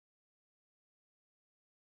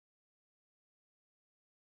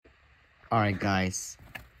Alright guys,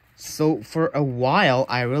 so for a while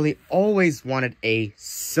I really always wanted a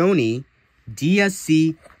Sony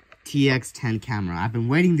DSC TX10 camera. I've been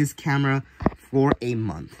waiting this camera for a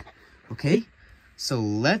month. Okay, so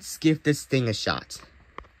let's give this thing a shot.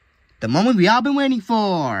 The moment we all been waiting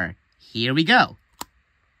for. Here we go.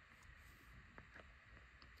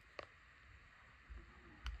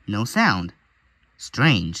 No sound.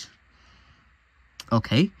 Strange.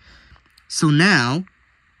 Okay, so now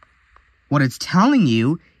what it's telling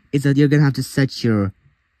you is that you're gonna have to set your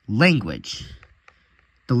language.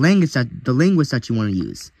 The language that you want to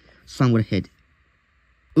use. So I'm gonna hit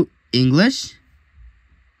English.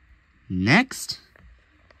 Next.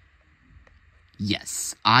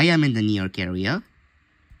 Yes, I am in the New York area.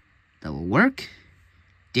 That will work.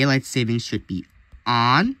 Daylight savings should be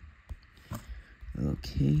on.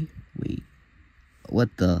 Okay, wait.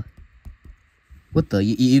 What the?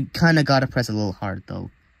 You kind of gotta press a little hard though.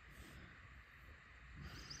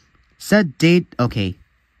 Set date. Okay,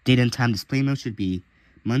 date and time display mode should be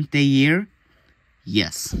month, day, year.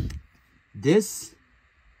 Yes. This,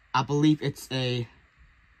 I believe it's a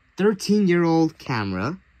 13-year-old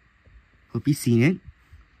camera. Hope you've seen it.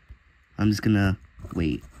 I'm just gonna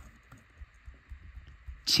wait.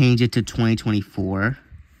 Change it to 2024.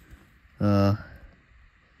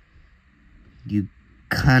 You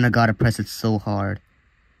kind of gotta press it so hard.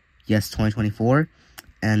 Yes, 2024.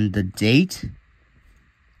 And the date,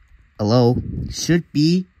 hello, should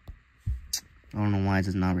be, I don't know why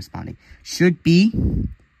it's not responding. Should be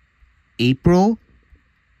April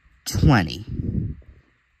 20.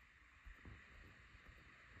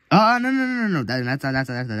 Oh, no. That's not what I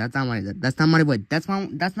said. That's not what I meant. That's not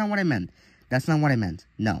what I meant. That's not what I meant.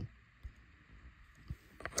 No.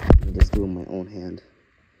 Let me just do it with my own hand.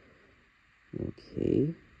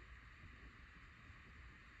 Okay.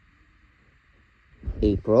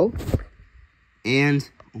 April. And,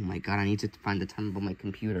 oh my god, I need to find the time on my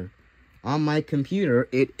computer. On my computer,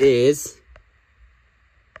 it is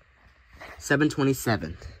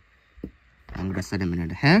 7:27. I'm gonna set a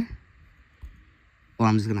minute ahead. Well,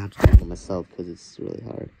 I'm just gonna have to do it myself because it's really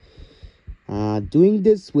hard. Doing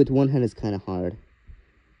this with one hand is kind of hard.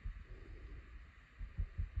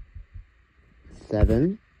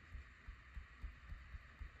 7.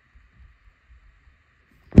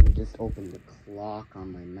 Let me just open the clock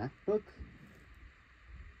on my MacBook.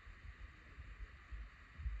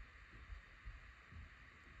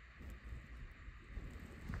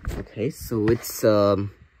 Okay, so it's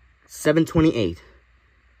 7:28.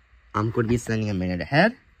 I'm going to be sending a minute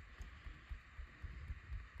ahead.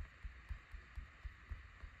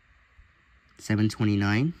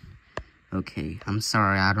 $7:29. Okay, I'm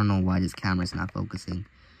sorry. I don't know why this camera is not focusing.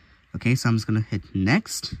 Okay, so I'm just going to hit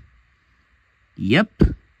next. Yep.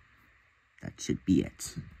 That should be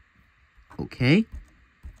it. Okay.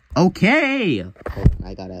 Okay! Oh,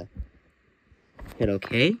 I gotta hit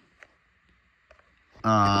okay.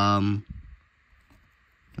 I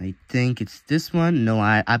think it's this one. No,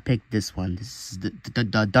 I picked this one. This is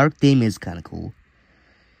the dark theme is kind of cool.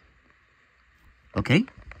 Okay.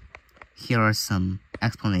 Here are some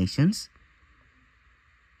explanations.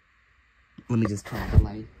 Let me just turn off the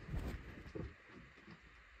light.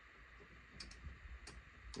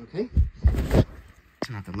 Okay.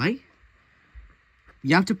 Turn off the light.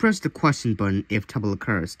 You have to press the question button if trouble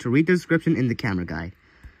occurs to read the description in the camera guide.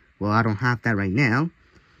 Well, I don't have that right now.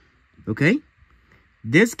 Okay.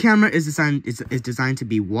 This camera is designed to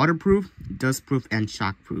be waterproof, dustproof, and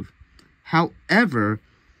shockproof. However,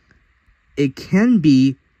 it can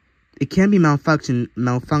be malfunction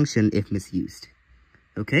if misused.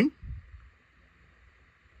 Okay?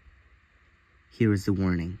 Here is the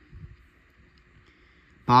warning.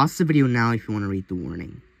 Pause the video now if you want to read the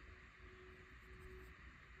warning.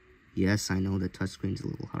 Yes, I know the touchscreen is a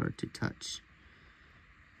little hard to touch.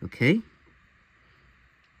 Okay?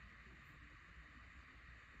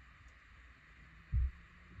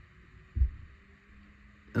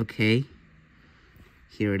 Okay,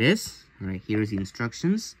 here it is. Alright, here's the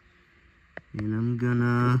instructions. And I'm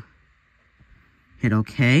gonna hit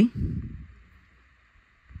OK.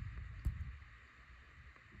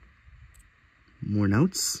 More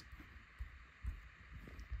notes.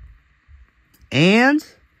 And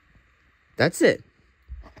that's it.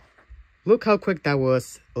 Look how quick that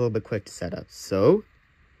was. A little bit quick to set up. So,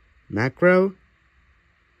 macro.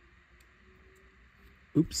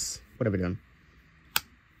 Oops, what have I done?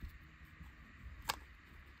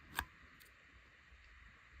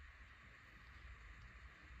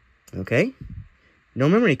 Okay, no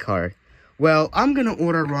memory card. Well, I'm gonna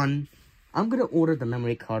order the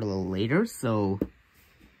memory card a little later, so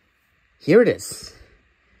here it is.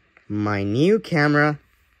 my new camera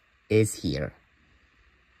is here.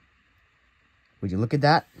 Would you look at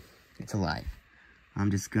that? It's alive. I'm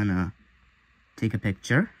just gonna take a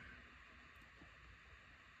picture.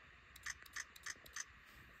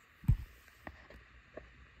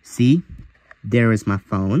 See, there is my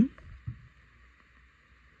phone.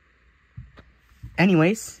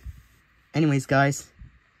 Anyways, guys,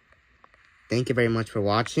 thank you very much for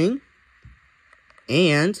watching.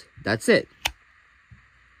 And that's it.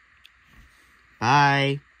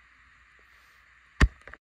 Bye.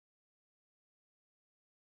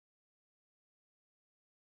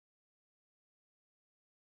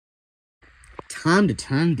 Time to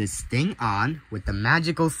turn this thing on with the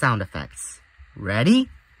magical sound effects. Ready?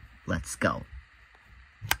 Let's go.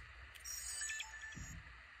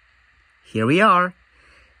 Here we are.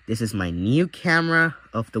 This is my new camera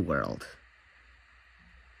of the world.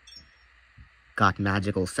 Got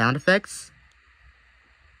magical sound effects.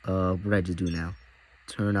 What did I just do now?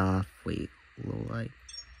 Turn off, wait, low light.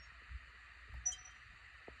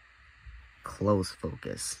 Close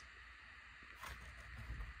focus.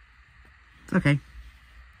 Okay.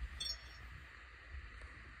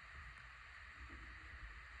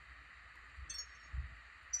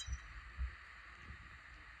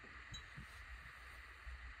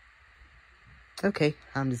 Okay,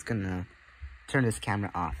 I'm just gonna turn this camera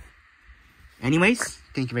off. Anyways,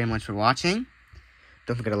 thank you very much for watching.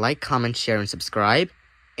 Don't forget to like, comment, share, and subscribe.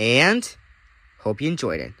 And hope you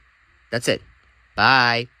enjoyed it. That's it.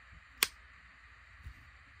 Bye.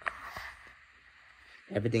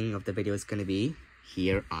 Everything of the video is gonna be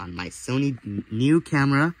here on my Sony new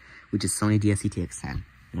camera, which is Sony DSC TX10.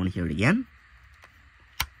 You wanna hear it again?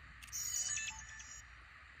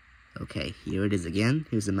 Okay, here it is again.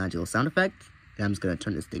 Here's the magical sound effect. And I'm just gonna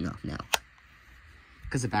turn this thing off now,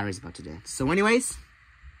 because the battery's about to dead. So anyways,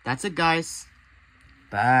 that's it, guys.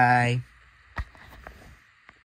 Bye.